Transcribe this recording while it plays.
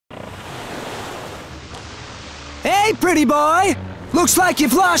Hey, pretty boy! Looks like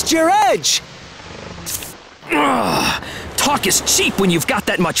you've lost your edge! Ugh, talk is cheap when you've got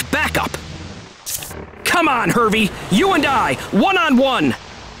that much backup. Come on, Hervey, you and I, one-on-one.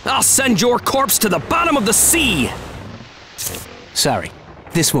 I'll send your corpse to the bottom of the sea. Sorry,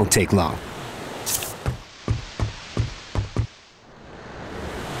 this won't take long.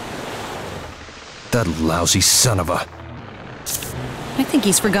 That lousy son of a... I think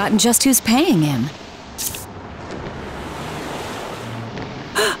he's forgotten just who's paying him.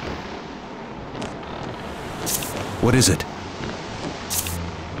 What is it?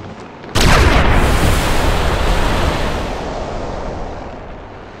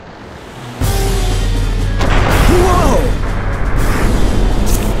 Whoa!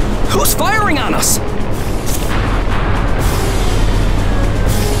 Who's firing on us?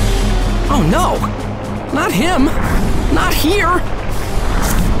 Oh no! Not him! Not here!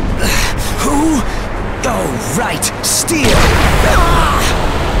 Who? Oh, right, Steel! Ah!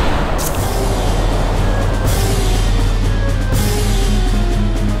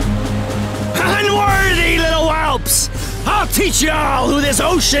 Unworthy little whelps! I'll teach you all who this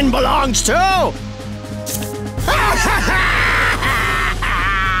ocean belongs to!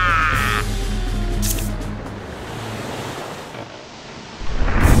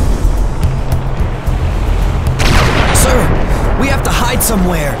 Sir, we have to hide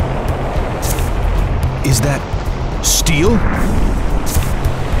somewhere. Is that... Steel?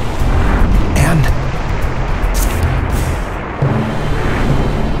 And...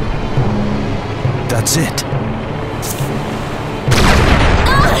 that's it.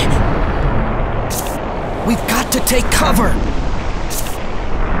 We've got to take cover.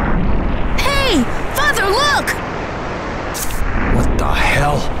 Hey! Father, look! What the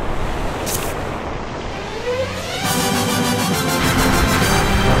hell?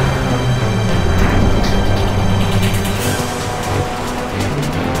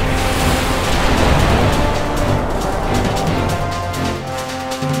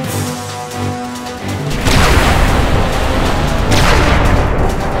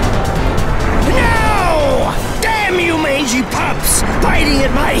 Mangy pups biting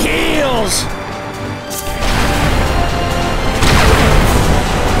at my heels!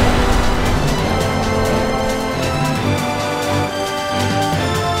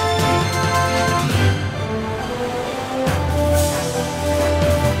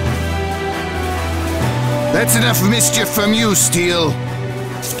 That's enough mischief from you, Steel.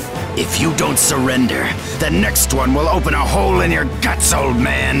 If you don't surrender, the next one will open a hole in your guts, old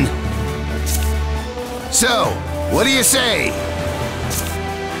man. So, what do you say?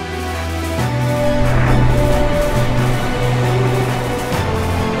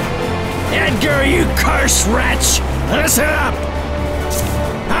 Edgar, you cursed wretch! Listen up!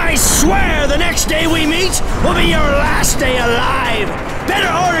 I swear the next day we meet will be your last day alive! Better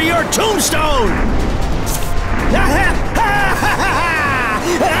order your tombstone!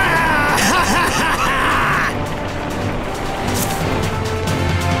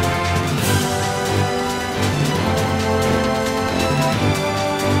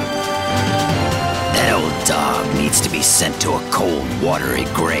 That old dog needs to be sent to a cold, watery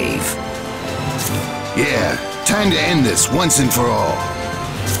grave. Yeah, time to end this once and for all.